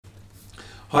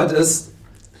Heute ist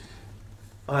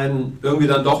ein irgendwie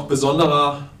dann doch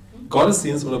besonderer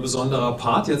Gottesdienst oder besonderer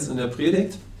Part jetzt in der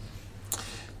Predigt,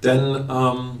 denn wir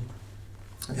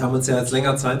haben uns ja jetzt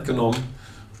länger Zeit genommen,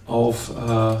 auf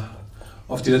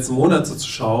die letzten Monate zu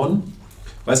schauen,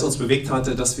 weil es uns bewegt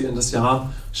hatte, dass wir in das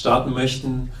Jahr starten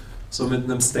möchten, so mit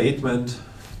einem Statement,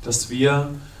 dass wir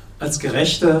als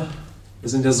Gerechte, wir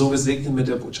sind ja so gesegnet mit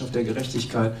der Botschaft der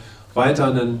Gerechtigkeit, weiter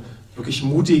einen wirklich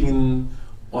mutigen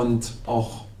und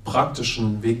auch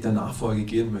praktischen Weg der Nachfolge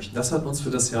gehen möchten. Das hat uns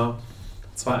für das Jahr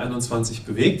 2021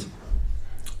 bewegt.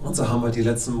 Und so haben wir die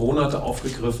letzten Monate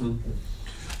aufgegriffen,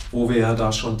 wo wir ja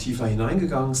da schon tiefer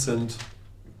hineingegangen sind.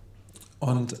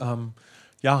 Und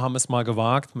haben es mal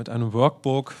gewagt, mit einem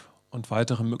Workbook und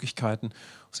weiteren Möglichkeiten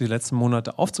die letzten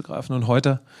Monate aufzugreifen. Und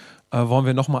heute wollen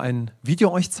wir nochmal ein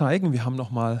Video euch zeigen. Wir haben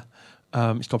nochmal,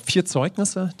 ich glaube, 4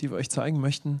 Zeugnisse, die wir euch zeigen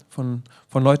möchten von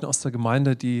Leuten aus der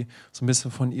Gemeinde, die so ein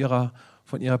bisschen von ihrer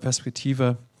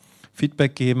Perspektive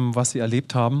Feedback geben, was sie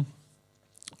erlebt haben.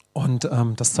 Und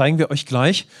das zeigen wir euch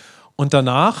gleich. Und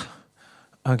danach,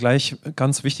 gleich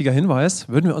ganz wichtiger Hinweis,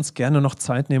 würden wir uns gerne noch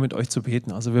Zeit nehmen, mit euch zu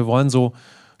beten. Also wir wollen so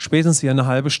spätestens hier eine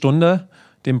halbe Stunde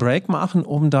den Break machen,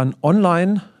 um dann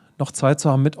online noch Zeit zu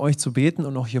haben, mit euch zu beten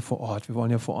und auch hier vor Ort. Wir wollen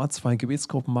ja vor Ort 2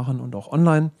 Gebetsgruppen machen und auch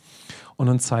online und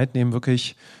uns Zeit nehmen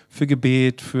wirklich für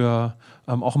Gebet, für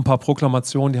auch ein paar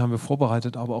Proklamationen, die haben wir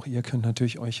vorbereitet, aber auch ihr könnt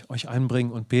natürlich euch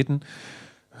einbringen und beten.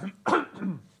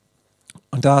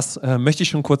 Und das möchte ich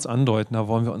schon kurz andeuten, da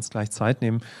wollen wir uns gleich Zeit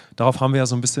nehmen. Darauf haben wir ja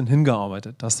so ein bisschen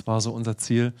hingearbeitet. Das war so unser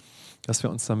Ziel, dass wir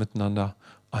uns da miteinander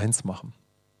eins machen.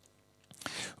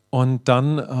 Und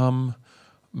dann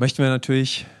möchten wir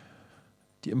natürlich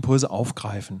die Impulse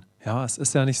aufgreifen. Ja, es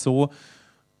ist ja nicht so,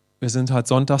 wir sind halt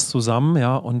sonntags zusammen,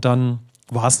 ja, und dann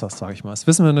war es das, sage ich mal. Das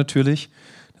wissen wir natürlich,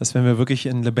 dass wenn wir wirklich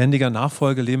in lebendiger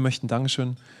Nachfolge leben möchten,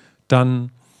 Dankeschön,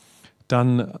 dann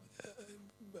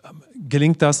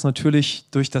gelingt das natürlich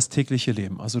durch das tägliche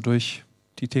Leben, also durch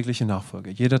die tägliche Nachfolge.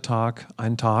 Jeder Tag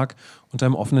ein Tag unter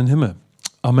einem offenen Himmel.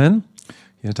 Amen.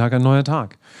 Jeder Tag ein neuer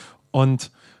Tag.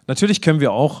 Und natürlich können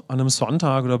wir auch an einem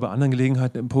Sonntag oder bei anderen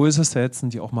Gelegenheiten Impulse setzen,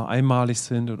 die auch mal einmalig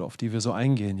sind oder auf die wir so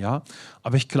eingehen, ja.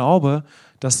 Aber ich glaube,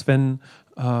 dass wenn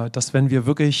wir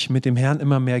wirklich mit dem Herrn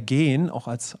immer mehr gehen, auch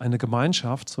als eine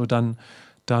Gemeinschaft, so dann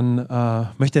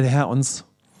möchte der Herr uns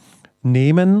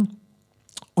nehmen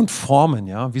und formen,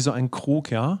 ja, wie so ein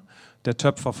Krug, ja, der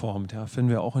Töpfer formt, ja, finden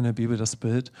wir auch in der Bibel das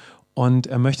Bild. Und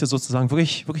er möchte sozusagen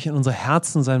wirklich in unser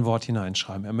Herzen sein Wort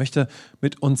hineinschreiben. Er möchte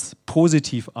mit uns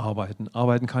positiv arbeiten.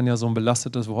 Arbeiten kann ja so ein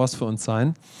belastetes Wort für uns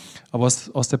sein, aber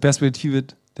aus der Perspektive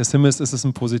des Himmels ist es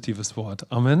ein positives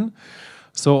Wort. Amen.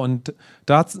 So, und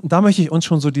da möchte ich uns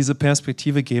schon so diese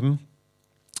Perspektive geben,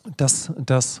 dass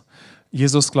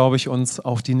Jesus, glaube ich, uns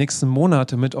auch die nächsten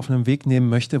Monate mit auf einen Weg nehmen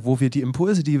möchte, wo wir die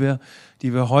Impulse, die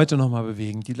wir heute nochmal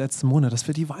bewegen, die letzten Monate, dass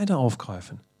wir die weiter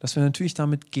aufgreifen, dass wir natürlich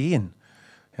damit gehen.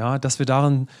 Ja, dass wir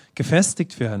darin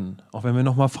gefestigt werden, auch wenn wir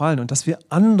nochmal fallen, und dass wir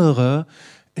andere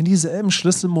in dieselben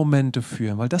Schlüsselmomente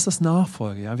führen, weil das ist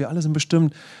Nachfolge. Ja? Wir alle sind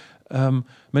bestimmt,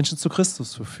 Menschen zu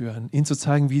Christus zu führen, ihnen zu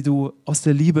zeigen, wie du aus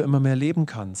der Liebe immer mehr leben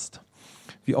kannst,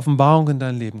 wie Offenbarung in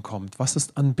dein Leben kommt, was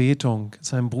ist Anbetung,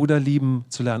 seinen Bruder lieben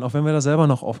zu lernen, auch wenn wir da selber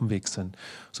noch auf dem Weg sind.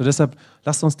 So deshalb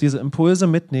lasst uns diese Impulse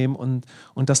mitnehmen und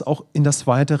das auch in das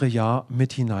weitere Jahr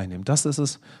mit hineinnehmen. Das ist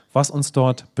es, was uns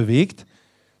dort bewegt.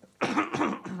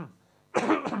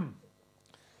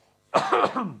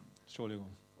 Entschuldigung.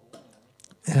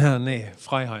 Ja, nee,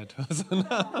 Freiheit.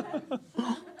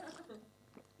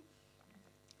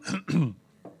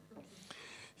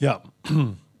 Ja.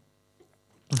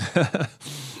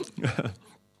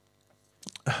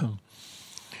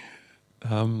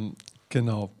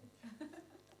 Genau.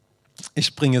 Ich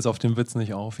springe jetzt auf den Witz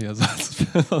nicht auf hier,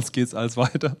 sonst geht es alles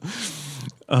weiter.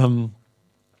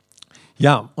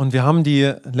 Ja, und wir haben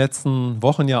die letzten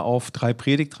Wochen ja auf 3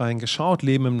 Predigtreihen geschaut,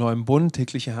 Leben im neuen Bund,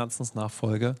 tägliche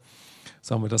Herzensnachfolge,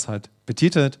 so haben wir das halt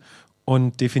betitelt,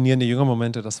 und definierende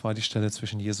Jüngermomente, das war die Stelle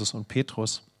zwischen Jesus und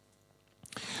Petrus.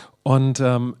 Und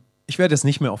ich werde jetzt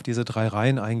nicht mehr auf diese 3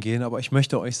 Reihen eingehen, aber ich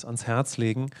möchte euch ans Herz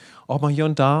legen, auch mal hier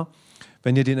und da,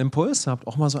 wenn ihr den Impuls habt,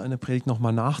 auch mal so eine Predigt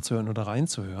nochmal nachzuhören oder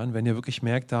reinzuhören, wenn ihr wirklich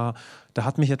merkt, da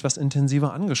hat mich etwas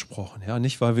intensiver angesprochen. Ja?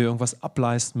 Nicht, weil wir irgendwas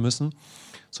ableisten müssen,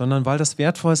 sondern weil das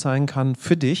wertvoll sein kann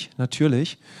für dich,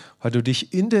 natürlich, weil du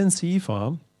dich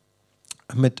intensiver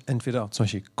mit entweder zum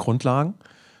Beispiel Grundlagen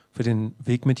für den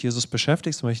Weg mit Jesus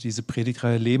beschäftigst, zum Beispiel diese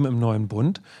Predigtreihe Leben im neuen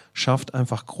Bund, schafft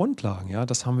einfach Grundlagen, ja,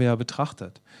 das haben wir ja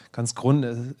betrachtet.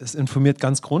 Es informiert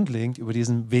ganz grundlegend über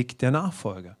diesen Weg der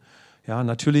Nachfolge. Ja,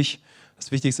 natürlich,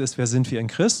 das Wichtigste ist, wer sind wir in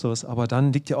Christus, aber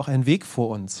dann liegt ja auch ein Weg vor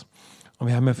uns. Und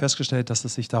wir haben ja festgestellt, dass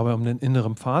es sich dabei um den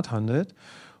inneren Pfad handelt.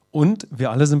 Und wir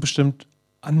alle sind bestimmt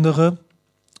andere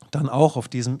dann auch auf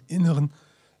diesem inneren,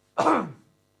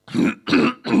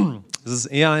 das ist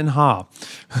eher ein Haar,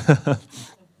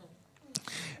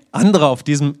 andere auf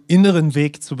diesem inneren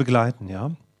Weg zu begleiten,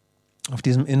 ja, auf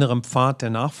diesem inneren Pfad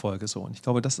der Nachfolge so. Und ich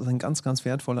glaube, das ist ein ganz, ganz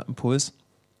wertvoller Impuls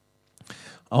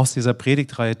aus dieser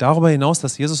Predigtreihe. Darüber hinaus,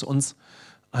 dass Jesus uns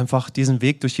einfach diesen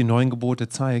Weg durch die neuen Gebote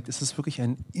zeigt, ist es wirklich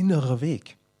ein innerer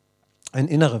Weg. Ein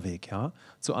innerer Weg, ja,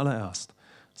 zuallererst.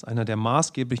 Das ist einer der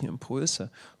maßgeblichen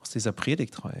Impulse aus dieser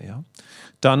Predigtreihe, ja.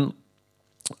 Dann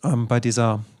bei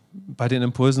den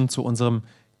Impulsen zu unserem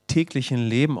täglichen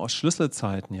Leben aus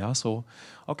Schlüsselzeiten, ja, so,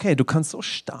 okay, du kannst so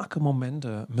starke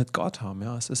Momente mit Gott haben,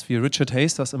 ja. Es ist, wie Richard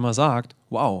Hayes das immer sagt,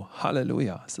 wow,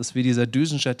 Halleluja. Es ist wie dieser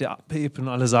Düsenjet, der abhebt und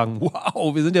alle sagen,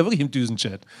 wow, wir sind ja wirklich im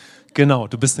Düsenjet. Genau,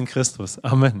 du bist in Christus.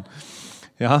 Amen.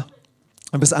 Ja,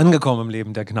 du bist angekommen im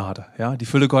Leben der Gnade. Ja, die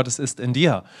Fülle Gottes ist in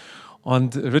dir.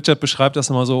 Und Richard beschreibt das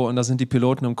immer so, und da sind die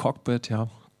Piloten im Cockpit, ja.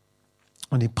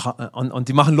 Und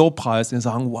die machen Lobpreis, die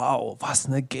sagen, wow, was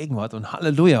eine Gegenwart und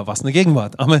Halleluja, was eine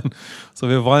Gegenwart, Amen. So,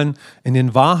 wir wollen in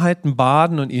den Wahrheiten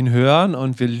baden und ihn hören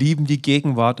und wir lieben die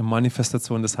Gegenwart und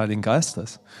Manifestation des Heiligen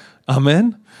Geistes.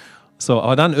 Amen. So,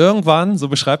 aber dann irgendwann, so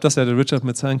beschreibt das ja der Richard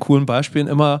mit seinen coolen Beispielen,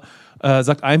 immer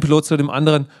sagt ein Pilot zu dem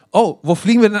anderen, oh, wo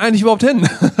fliegen wir denn eigentlich überhaupt hin?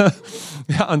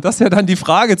 Ja, und das ja dann die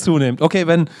Frage zunimmt, okay,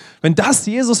 wenn das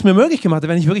Jesus mir möglich gemacht hat,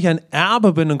 wenn ich wirklich ein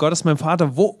Erbe bin und Gott ist mein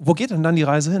Vater, wo geht denn dann die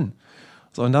Reise hin?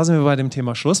 So, und da sind wir bei dem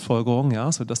Thema Schlussfolgerung,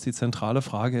 ja, so dass die zentrale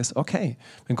Frage ist, okay,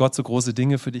 wenn Gott so große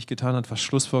Dinge für dich getan hat, was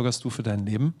schlussfolgerst du für dein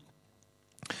Leben,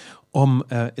 um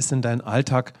es in deinen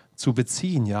Alltag zu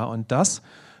beziehen, ja, und das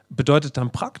bedeutet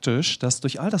dann praktisch, dass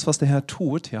durch all das, was der Herr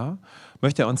tut, ja,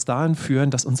 möchte er uns dahin führen,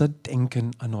 dass unser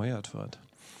Denken erneuert wird.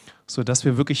 So dass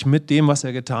wir wirklich mit dem, was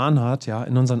er getan hat, ja,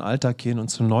 in unseren Alltag gehen und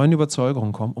zu neuen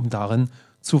Überzeugungen kommen, um darin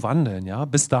zu wandeln. Ja.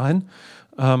 Bis dahin,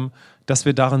 dass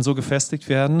wir darin so gefestigt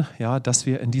werden, ja, dass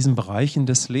wir in diesen Bereichen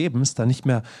des Lebens dann nicht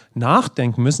mehr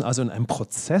nachdenken müssen, also in einem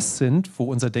Prozess sind, wo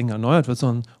unser Denken erneuert wird,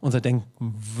 sondern unser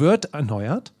Denken wird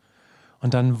erneuert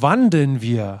und dann wandeln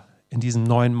wir in diesem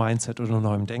neuen Mindset oder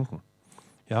neuem Denken.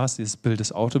 Ja, das ist dieses Bild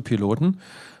des Autopiloten,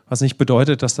 was nicht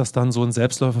bedeutet, dass das dann so ein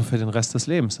Selbstläufer für den Rest des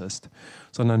Lebens ist,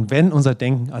 sondern wenn unser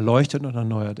Denken erleuchtet und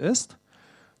erneuert ist,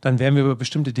 dann werden wir über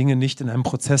bestimmte Dinge nicht in einem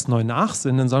Prozess neu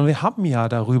nachsinnen, sondern wir haben ja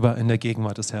darüber in der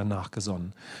Gegenwart des Herrn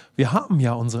nachgesonnen. Wir haben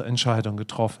ja unsere Entscheidung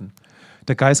getroffen.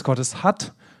 Der Geist Gottes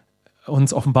hat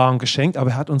uns Offenbarung geschenkt,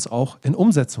 aber er hat uns auch in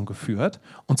Umsetzung geführt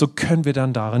und so können wir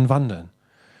dann darin wandeln.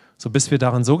 So bis wir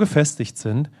darin so gefestigt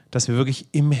sind, dass wir wirklich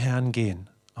im Herrn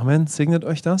gehen. Amen, segnet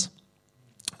euch das.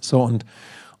 So, und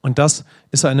das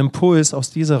ist ein Impuls aus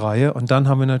dieser Reihe. Und dann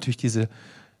haben wir natürlich diese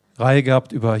Reihe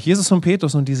gehabt über Jesus und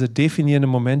Petrus und diese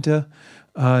definierenden Momente,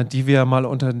 die wir mal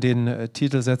unter den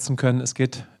Titel setzen können. Es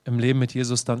geht im Leben mit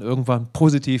Jesus dann irgendwann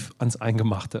positiv ans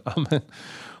Eingemachte. Amen.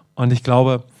 Und ich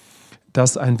glaube,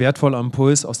 dass ein wertvoller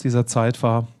Impuls aus dieser Zeit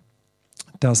war,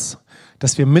 dass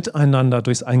wir miteinander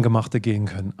durchs Eingemachte gehen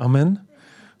können. Amen.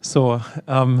 So,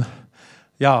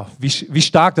 ja, wie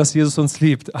stark, dass Jesus uns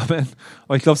liebt. Amen.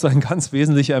 Aber ich glaube, so ein ganz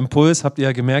wesentlicher Impuls, habt ihr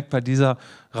ja gemerkt, bei dieser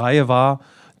Reihe war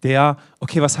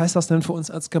okay, was heißt das denn für uns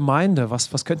als Gemeinde?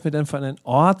 Was könnten wir denn für einen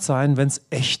Ort sein, wenn es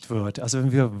echt wird? Also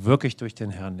wenn wir wirklich durch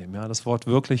den Herrn leben. Ja, das Wort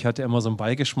wirklich hat ja immer so einen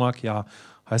Beigeschmack. Ja,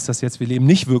 heißt das jetzt, wir leben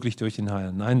nicht wirklich durch den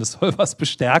Herrn? Nein, das soll was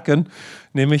bestärken.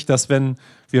 Nämlich, dass wenn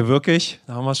wir wirklich,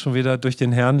 da haben wir es schon wieder, durch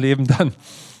den Herrn leben,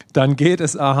 dann geht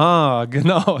es, dann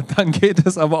geht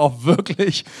es aber auch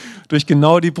wirklich durch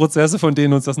genau die Prozesse, von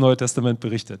denen uns das Neue Testament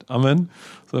berichtet. Amen.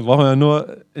 So brauchen wir ja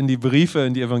nur in die Briefe,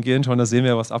 in die Evangelien schauen, da sehen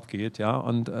wir, was abgeht. Ja?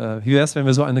 Und wie wäre es, wenn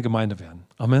wir so eine Gemeinde werden?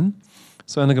 Amen.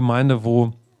 So eine Gemeinde,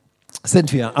 wo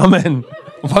sind wir? Amen.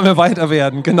 Und wollen wir weiter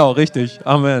werden? Genau, richtig.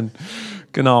 Amen.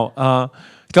 Genau.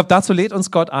 Ich glaube, dazu lädt uns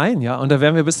Gott ein. Ja? Und da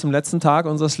werden wir bis zum letzten Tag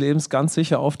unseres Lebens ganz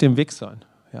sicher auf dem Weg sein.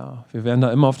 Ja? Wir werden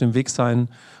da immer auf dem Weg sein,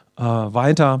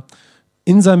 weiter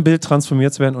in sein Bild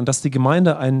transformiert zu werden und dass die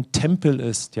Gemeinde ein Tempel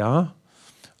ist, ja,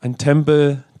 ein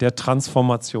Tempel der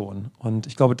Transformation. Und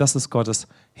ich glaube, das ist Gottes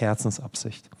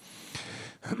Herzensabsicht.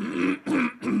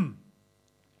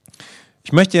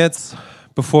 Ich möchte jetzt,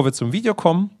 bevor wir zum Video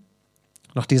kommen,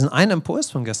 noch diesen einen Impuls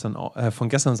von gestern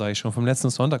sage ich schon, vom letzten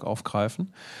Sonntag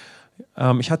aufgreifen.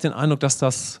 Ich hatte den Eindruck,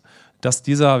 dass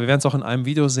dieser, wir werden es auch in einem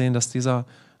Video sehen, dass dieser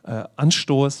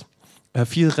Anstoß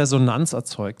viel Resonanz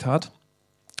erzeugt hat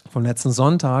vom letzten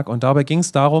Sonntag. Und dabei ging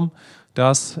es darum,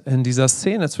 dass in dieser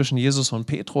Szene zwischen Jesus und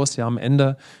Petrus ja am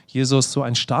Ende Jesus so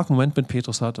einen starken Moment mit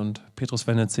Petrus hat und Petrus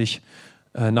wendet sich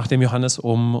nach dem Johannes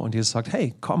um und Jesus sagt,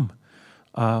 hey, komm,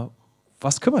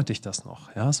 was kümmert dich das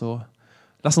noch? Ja, so,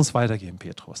 lass uns weitergehen,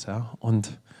 Petrus. Ja?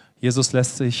 Und Petrus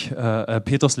lässt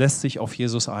sich auf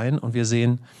Jesus ein und wir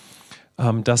sehen,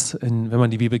 dass, wenn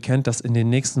man die Bibel kennt, dass in den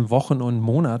nächsten Wochen und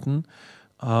Monaten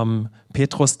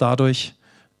Petrus dadurch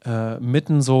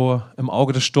mitten so im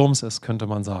Auge des Sturms ist, könnte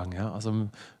man sagen. Ja?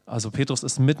 Also Petrus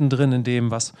ist mittendrin in dem,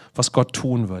 was Gott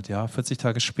tun wird. Ja? 40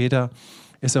 Tage später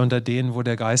ist er unter denen, wo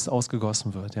der Geist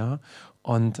ausgegossen wird. Ja?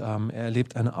 Und er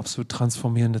erlebt eine absolut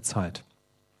transformierende Zeit.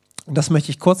 Und das möchte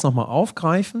ich kurz nochmal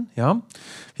aufgreifen. Ja?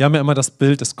 Wir haben ja immer das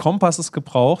Bild des Kompasses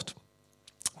gebraucht.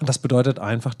 Und das bedeutet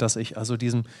einfach, dass ich also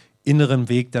diesen inneren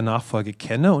Weg der Nachfolge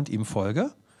kenne und ihm folge.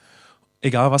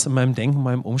 Egal, was in meinem Denken,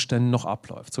 meinen Umständen noch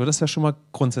abläuft. So, das ist ja schon mal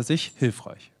grundsätzlich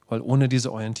hilfreich. Weil ohne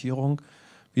diese Orientierung,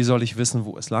 wie soll ich wissen,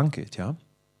 wo es lang geht? Ja?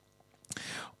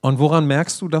 Und woran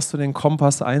merkst du, dass du den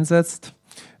Kompass einsetzt?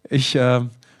 Ich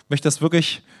möchte das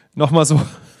wirklich nochmal so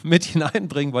mit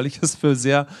hineinbringen, weil ich es für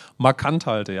sehr markant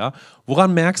halte. Ja?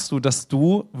 Woran merkst du, dass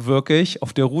du wirklich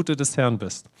auf der Route des Herrn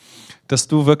bist? Dass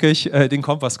du wirklich den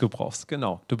Kompass gebrauchst?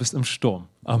 Genau, du bist im Sturm.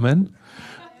 Amen.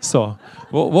 So,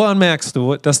 woran merkst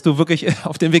du, dass du wirklich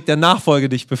auf dem Weg der Nachfolge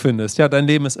dich befindest? Ja, dein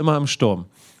Leben ist immer im Sturm.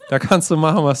 Da kannst du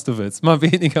machen, was du willst. Mal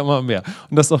weniger, mal mehr.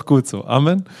 Und das ist auch gut so.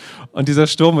 Amen. Und dieser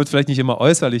Sturm wird vielleicht nicht immer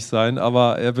äußerlich sein,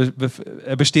 aber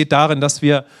er besteht darin, dass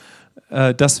wir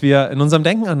in unserem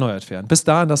Denken erneuert werden. Bis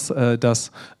dahin,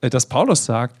 dass Paulus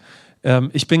sagt,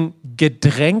 ich bin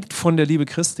gedrängt von der Liebe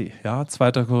Christi. Ja,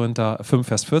 2. Korinther 5,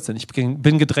 Vers 14. Ich bin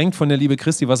gedrängt von der Liebe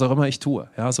Christi, was auch immer ich tue.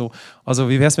 Ja, also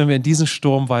wie wäre es, wenn wir in diesen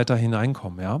Sturm weiter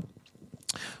hineinkommen? Ja?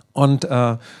 Und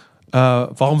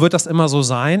warum wird das immer so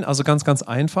sein? Also ganz, ganz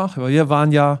einfach. Weil wir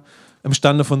waren ja im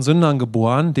Stande von Sündern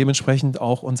geboren, dementsprechend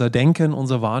auch unser Denken,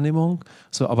 unsere Wahrnehmung.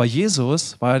 So, aber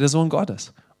Jesus war ja der Sohn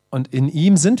Gottes. Und in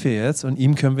ihm sind wir jetzt und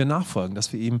ihm können wir nachfolgen,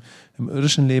 dass wir ihm im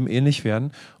irdischen Leben ähnlich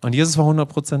werden. Und Jesus war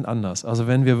 100% anders. Also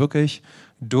wenn wir wirklich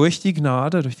durch die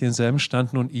Gnade, durch denselben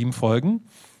standen und ihm folgen,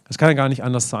 es kann ja gar nicht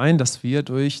anders sein, dass wir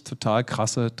durch total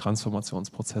krasse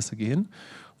Transformationsprozesse gehen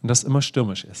und das immer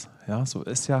stürmisch ist. Ja, so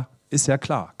ist ja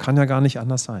klar, kann ja gar nicht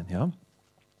anders sein. Ja?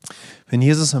 Wenn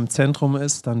Jesus im Zentrum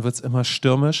ist, dann wird es immer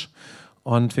stürmisch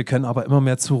und wir können aber immer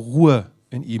mehr zur Ruhe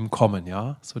in ihm kommen,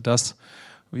 ja, sodass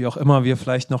wie auch immer wir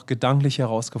vielleicht noch gedanklich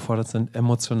herausgefordert sind,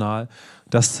 emotional,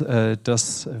 dass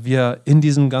wir in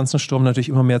diesem ganzen Sturm natürlich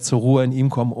immer mehr zur Ruhe in ihm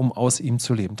kommen, um aus ihm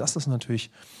zu leben. Das ist natürlich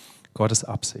Gottes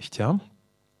Absicht. Ja?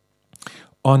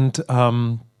 Und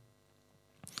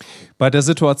bei der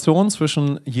Situation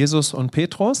zwischen Jesus und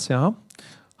Petrus, ja,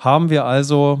 haben wir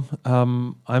also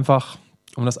einfach,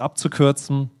 um das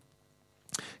abzukürzen,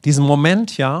 diesen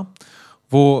Moment, ja,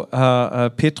 wo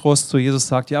Petrus zu Jesus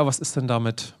sagt, ja, was ist denn da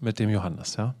mit dem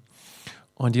Johannes? Ja?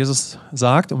 Und Jesus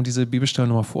sagt, um diese Bibelstelle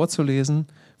nochmal vorzulesen,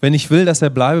 wenn ich will, dass er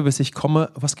bleibe, bis ich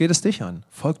komme, was geht es dich an?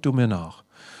 Folg du mir nach.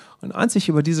 Und als ich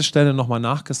über diese Stelle nochmal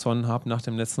nachgesonnen habe, nach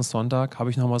dem letzten Sonntag, habe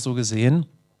ich nochmal so gesehen,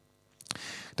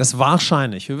 dass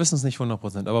wahrscheinlich, wir wissen es nicht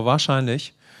 100%, aber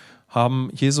wahrscheinlich haben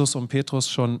Jesus und Petrus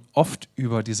schon oft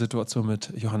über die Situation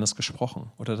mit Johannes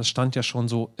gesprochen. Oder das stand ja schon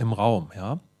so im Raum,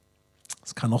 ja.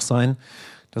 Es kann auch sein,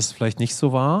 dass es vielleicht nicht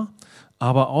so war,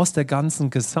 aber aus der ganzen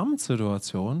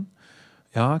Gesamtsituation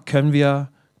ja, können wir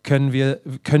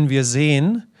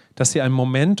sehen, dass hier ein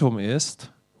Momentum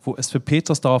ist, wo es für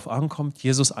Petrus darauf ankommt,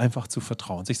 Jesus einfach zu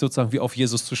vertrauen, sich sozusagen wie auf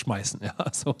Jesus zu schmeißen. Ja,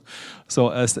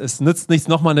 es nützt nichts,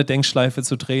 nochmal eine Denkschleife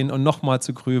zu drehen und nochmal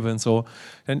zu grübeln. So.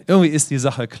 Denn irgendwie ist die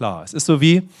Sache klar. Es ist so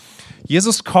wie,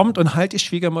 Jesus kommt und heilt die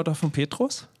Schwiegermutter von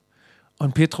Petrus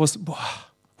und Petrus,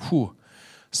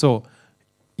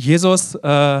 Jesus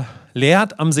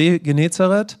lehrt am See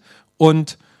Genezareth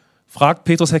und fragt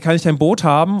Petrus, hey, kann ich dein Boot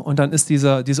haben? Und dann ist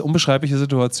diese unbeschreibliche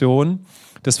Situation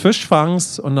des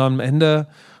Fischfangs und am Ende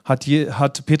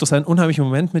hat Petrus einen unheimlichen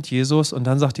Moment mit Jesus und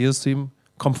dann sagt Jesus zu ihm,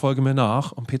 komm, folge mir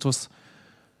nach. Und Petrus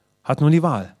hat nun die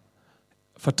Wahl.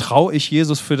 Vertraue ich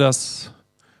Jesus für das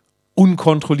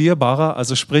Unkontrollierbare,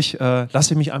 also sprich,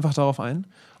 lasse ich mich einfach darauf ein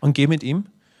und gehe mit ihm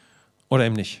oder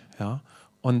eben nicht. Ja?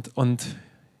 Und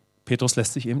Petrus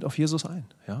lässt sich eben auf Jesus ein.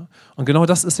 Ja? Und genau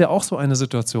das ist ja auch so eine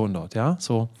Situation dort. Ja?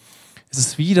 So, es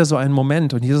ist wieder so ein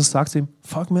Moment und Jesus sagt ihm,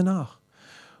 folg mir nach.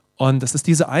 Und es ist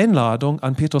diese Einladung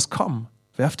an Petrus, komm,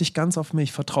 werf dich ganz auf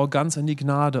mich, vertraue ganz in die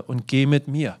Gnade und geh mit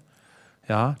mir.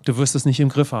 Ja? Du wirst es nicht im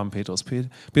Griff haben, Petrus.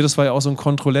 Petrus war ja auch so ein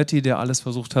Kontrolletti, der alles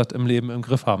versucht hat, im Leben im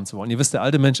Griff haben zu wollen. Ihr wisst, der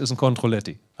alte Mensch ist ein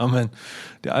Kontrolletti. Amen.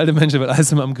 Der alte Mensch will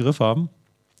alles immer im Griff haben.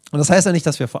 Und das heißt ja nicht,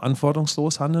 dass wir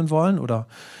verantwortungslos handeln wollen oder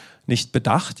nicht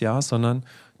bedacht, ja, sondern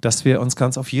dass wir uns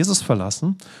ganz auf Jesus verlassen.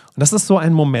 Und das ist so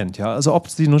ein Moment, ja. Also ob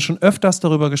Sie nun schon öfters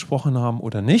darüber gesprochen haben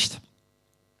oder nicht,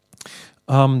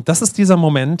 das ist dieser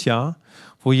Moment, ja,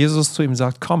 wo Jesus zu ihm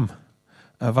sagt, komm,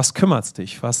 was kümmert's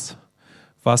dich?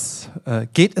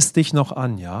 geht es dich noch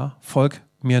an, ja? Folg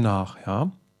mir nach,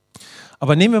 ja?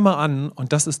 Aber nehmen wir mal an,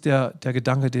 und das ist der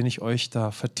Gedanke, den ich euch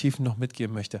da vertiefend noch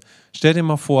mitgeben möchte. Stell dir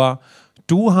mal vor,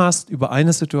 du hast über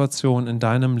eine Situation in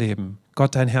deinem Leben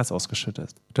Gott dein Herz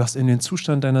ausgeschüttet. Du hast in den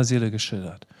Zustand deiner Seele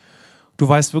geschildert. Du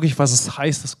weißt wirklich, was es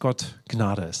heißt, dass Gott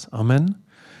Gnade ist. Amen.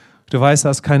 Du weißt,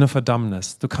 da ist keine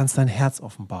Verdammnis. Du kannst dein Herz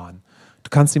offenbaren. Du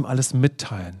kannst ihm alles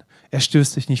mitteilen. Er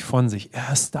stößt dich nicht von sich.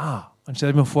 Er ist da. Und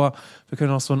stell dir mal vor, wir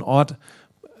können auch so einen Ort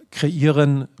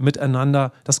kreieren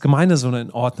miteinander, dass Gemeinde so ein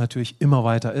Ort natürlich immer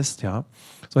weiter ist, ja.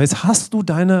 So, jetzt hast du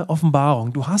deine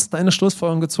Offenbarung, du hast deine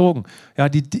Schlussfolgerung gezogen. Ja,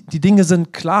 die Dinge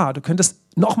sind klar, du könntest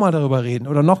nochmal darüber reden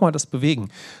oder nochmal das bewegen.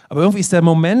 Aber irgendwie ist der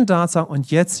Moment da, zu sagen, und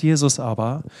jetzt, Jesus,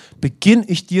 aber beginne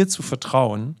ich dir zu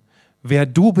vertrauen, wer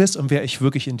du bist und wer ich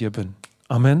wirklich in dir bin.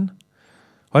 Amen.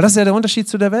 Weil das ist ja der Unterschied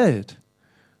zu der Welt,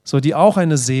 so, die auch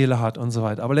eine Seele hat und so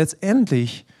weiter. Aber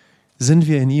letztendlich sind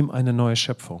wir in ihm eine neue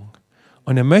Schöpfung.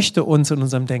 Und er möchte uns in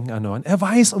unserem Denken erneuern. Er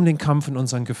weiß um den Kampf in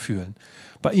unseren Gefühlen.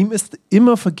 Bei ihm ist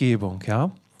immer Vergebung, ja.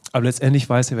 Aber letztendlich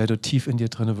weiß er, wer du tief in dir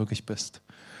drin wirklich bist.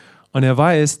 Und er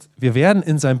weiß, wir werden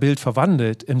in sein Bild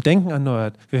verwandelt, im Denken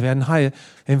erneuert. Wir werden heil,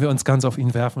 wenn wir uns ganz auf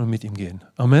ihn werfen und mit ihm gehen.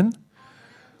 Amen.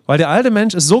 Weil der alte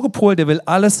Mensch ist so gepolt, der will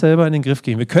alles selber in den Griff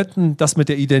gehen. Wir könnten das mit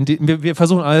der Identität, wir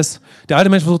versuchen alles, der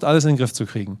alte Mensch versucht alles in den Griff zu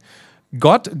kriegen.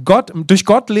 Durch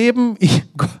Gott leben,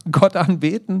 Gott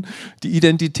anbeten, die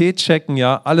Identität checken,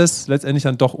 ja, alles letztendlich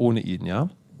dann doch ohne ihn, ja.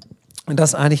 Und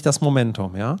das ist eigentlich das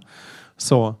Momentum, ja.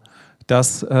 So,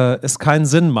 dass es keinen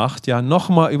Sinn macht, ja,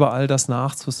 nochmal über all das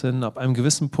nachzusinnen, ab einem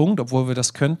gewissen Punkt, obwohl wir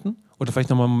das könnten, oder vielleicht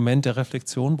nochmal einen Moment der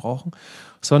Reflexion brauchen,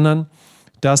 sondern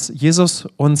dass Jesus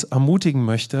uns ermutigen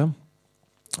möchte,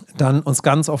 dann uns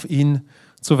ganz auf ihn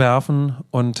zu werfen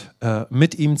und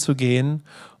mit ihm zu gehen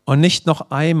und nicht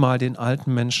noch einmal den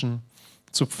alten Menschen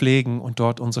zu pflegen und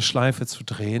dort unsere Schleife zu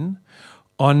drehen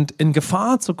und in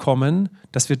Gefahr zu kommen,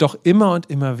 dass wir doch immer und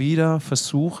immer wieder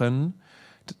versuchen,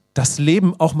 das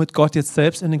Leben auch mit Gott jetzt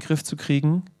selbst in den Griff zu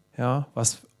kriegen, ja,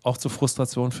 was auch zu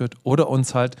Frustration führt, oder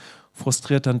uns halt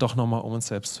frustriert dann doch nochmal um uns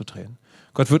selbst zu drehen.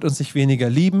 Gott wird uns nicht weniger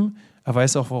lieben, er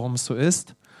weiß auch, warum es so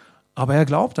ist, aber er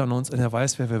glaubt an uns und er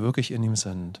weiß, wer wir wirklich in ihm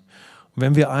sind. Und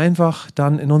wenn wir einfach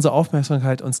dann in unserer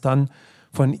Aufmerksamkeit uns dann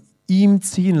von ihm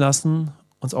ziehen lassen,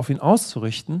 uns auf ihn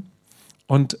auszurichten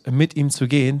und mit ihm zu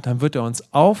gehen, dann wird er uns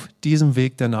auf diesem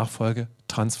Weg der Nachfolge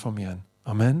transformieren.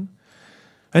 Amen.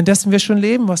 Währenddessen wir schon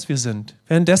leben, was wir sind,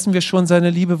 währenddessen wir schon seine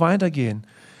Liebe weitergehen,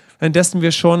 währenddessen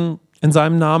wir schon in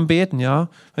seinem Namen beten, ja,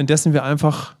 währenddessen wir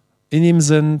einfach in ihm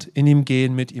sind, in ihm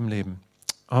gehen, mit ihm leben.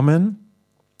 Amen.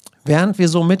 Während wir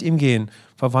so mit ihm gehen,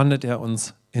 verwandelt er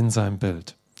uns in sein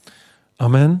Bild.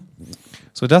 Amen.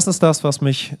 So, das ist das, was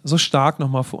mich so stark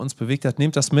nochmal für uns bewegt hat.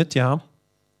 Nehmt das mit, ja.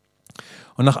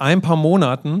 Und nach ein paar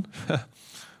Monaten,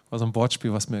 war so ein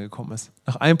Wortspiel, was mir gekommen ist,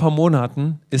 nach ein paar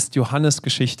Monaten ist Johannes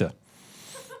Geschichte.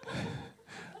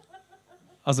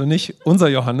 Also nicht unser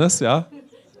Johannes, ja.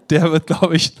 Der wird,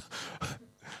 glaube ich,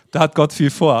 da hat Gott viel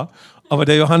vor. Aber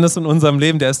der Johannes in unserem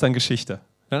Leben, der ist dann Geschichte.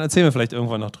 Dann erzählen wir vielleicht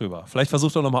irgendwann noch drüber. Vielleicht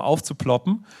versucht er nochmal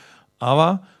aufzuploppen.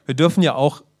 Aber wir dürfen ja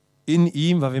auch in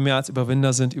ihm, weil wir mehr als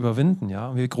Überwinder sind, überwinden. Ja?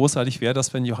 Und wie großartig wäre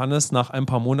das, wenn Johannes nach ein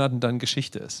paar Monaten dann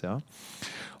Geschichte ist. Ja?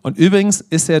 Und übrigens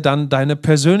ist er dann deine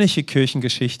persönliche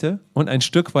Kirchengeschichte und ein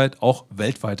Stück weit auch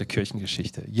weltweite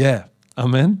Kirchengeschichte. Yeah.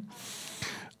 Amen.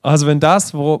 Also wenn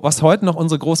das, was heute noch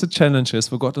unsere große Challenge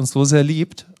ist, wo Gott uns so sehr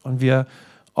liebt und wir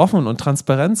offen und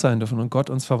transparent sein dürfen und Gott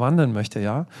uns verwandeln möchte,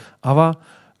 ja. Aber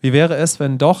wie wäre es,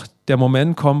 wenn doch der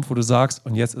Moment kommt, wo du sagst,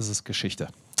 und jetzt ist es Geschichte.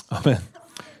 Amen.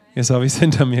 Jetzt habe ich es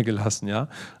hinter mir gelassen, ja.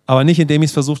 Aber nicht, indem ich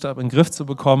es versucht habe, in den Griff zu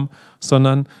bekommen,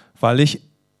 sondern weil ich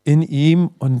in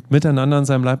ihm und miteinander in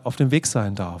seinem Leib auf dem Weg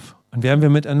sein darf. Und während wir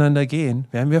miteinander gehen,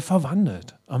 werden wir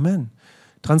verwandelt. Amen.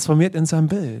 Transformiert in sein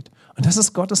Bild. Und das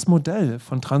ist Gottes Modell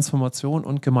von Transformation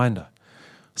und Gemeinde.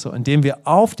 So, indem wir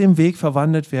auf dem Weg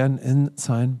verwandelt werden in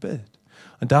sein Bild.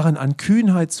 Und darin an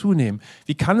Kühnheit zunehmen.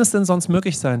 Wie kann es denn sonst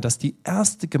möglich sein, dass die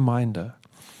erste Gemeinde,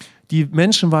 die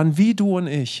Menschen waren wie du und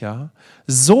ich, ja,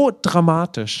 so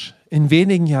dramatisch in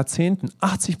wenigen Jahrzehnten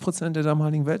 80% der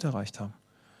damaligen Welt erreicht haben?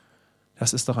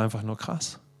 Das ist doch einfach nur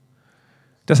krass.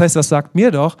 Das heißt, das sagt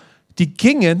mir doch, die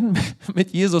gingen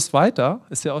mit Jesus weiter,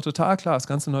 ist ja auch total klar, das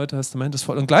ganze Neue Testament ist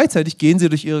voll. Und gleichzeitig gehen sie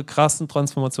durch ihre krassen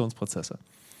Transformationsprozesse.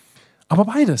 Aber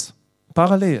beides,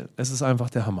 parallel, es ist einfach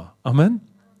der Hammer. Amen.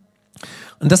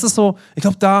 Und das ist so, ich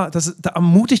glaube, da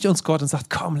ermutigt uns Gott und sagt,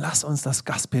 komm, lass uns das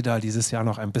Gaspedal dieses Jahr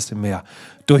noch ein bisschen mehr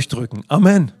durchdrücken.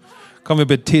 Amen. Komm, wir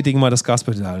betätigen mal das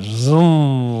Gaspedal.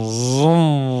 Zoom,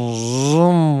 zoom,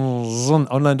 zoom, zoom.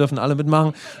 Online dürfen alle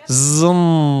mitmachen.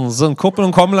 Zoom, zoom.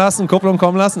 Kupplung kommen lassen,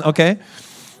 okay.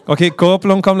 Okay,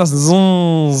 Kupplung kommen lassen.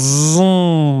 Zoom,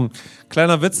 zoom.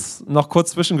 Kleiner Witz, noch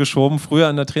kurz zwischengeschoben. Früher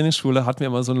in der Trainingsschule hatten wir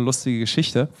immer so eine lustige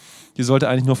Geschichte. Die sollte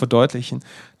eigentlich nur verdeutlichen,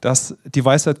 dass die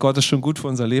Weisheit Gottes schon gut für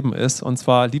unser Leben ist. Und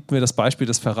zwar liebten wir das Beispiel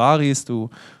des Ferraris. Du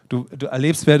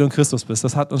erlebst, wer du in Christus bist.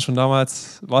 Das hat uns schon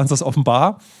damals, war uns das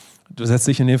offenbar. Du setzt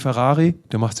dich in den Ferrari,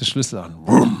 du machst den Schlüssel an.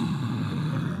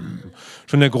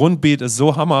 Schon der Grundbeat ist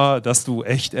so Hammer, dass du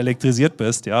echt elektrisiert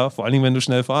bist. Ja? Vor allen Dingen, wenn du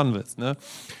schnell fahren willst. Ne?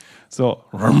 So.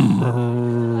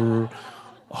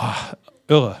 Oh,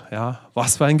 irre, ja.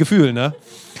 Was für ein Gefühl, ne?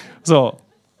 So.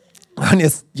 Und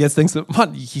jetzt denkst du,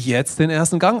 Mann, jetzt den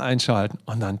ersten Gang einschalten.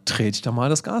 Und dann trete ich da mal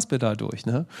das Gaspedal durch,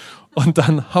 ne? Und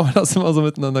dann haben wir das immer so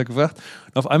miteinander gemacht.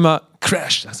 Und auf einmal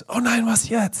crasht das. Oh nein, was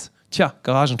jetzt? Tja,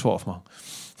 Garagentor aufmachen.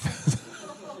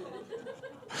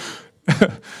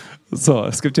 So,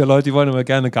 es gibt ja Leute, die wollen immer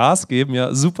gerne Gas geben.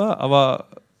 Ja, super, aber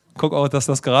guck auch, dass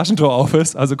das Garagentor auf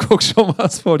ist. Also guck schon,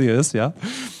 was vor dir ist, ja.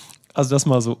 Also das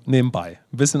mal so nebenbei.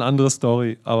 Ein bisschen andere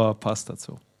Story, aber passt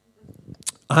dazu.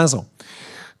 Also,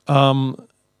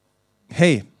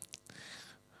 hey,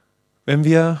 wenn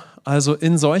wir also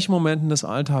in solchen Momenten des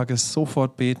Alltages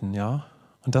sofort beten, ja,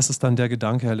 und das ist dann der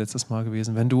Gedanke ja letztes Mal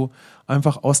gewesen, wenn du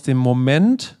einfach aus dem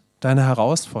Moment deiner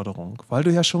Herausforderung, weil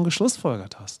du ja schon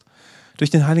geschlussfolgert hast,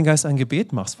 durch den Heiligen Geist ein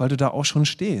Gebet machst, weil du da auch schon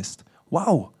stehst.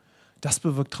 Wow, das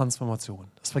bewirkt Transformation.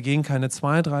 Das vergehen keine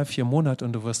 2, 3, 4 Monate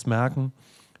und du wirst merken,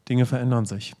 Dinge verändern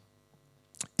sich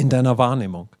in deiner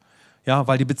Wahrnehmung. Ja,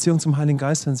 weil die Beziehung zum Heiligen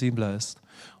Geist sensibler ist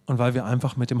und weil wir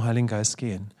einfach mit dem Heiligen Geist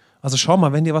gehen. Also schau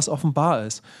mal, wenn dir was offenbar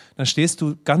ist, dann stehst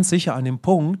du ganz sicher an dem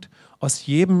Punkt, aus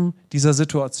jedem dieser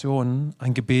Situationen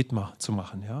ein Gebet zu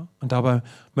machen. Ja? Und dabei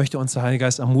möchte uns der Heilige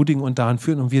Geist ermutigen und daran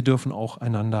führen und wir dürfen auch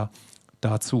einander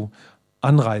dazu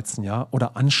anreizen, ja,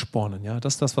 oder anspornen. Ja?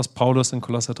 Das ist das, was Paulus in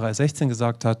Kolosser 3,16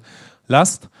 gesagt hat.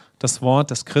 Lasst das Wort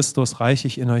des Christus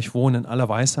reichlich in euch wohnen in aller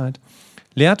Weisheit.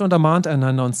 Lehrt und ermahnt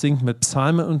einander und singt mit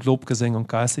Psalmen und Lobgesängen und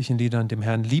geistlichen Liedern dem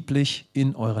Herrn lieblich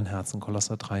in euren Herzen.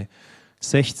 Kolosser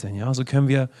 3,16. Ja? So können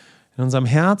wir in unserem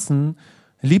Herzen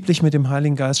lieblich mit dem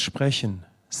Heiligen Geist sprechen,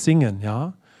 singen,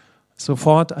 ja,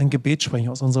 sofort ein Gebet sprechen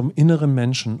aus unserem inneren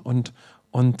Menschen und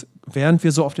während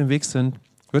wir so auf dem Weg sind,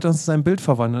 wird uns sein Bild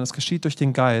verwandeln. Das geschieht durch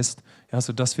den Geist, ja,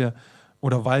 sodass wir,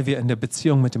 oder weil wir in der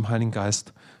Beziehung mit dem Heiligen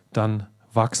Geist dann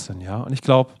wachsen, ja. Und ich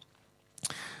glaube,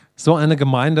 so eine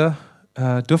Gemeinde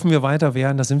dürfen wir weiter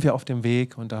werden, da sind wir auf dem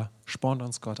Weg und da spornt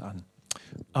uns Gott an.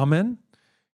 Amen.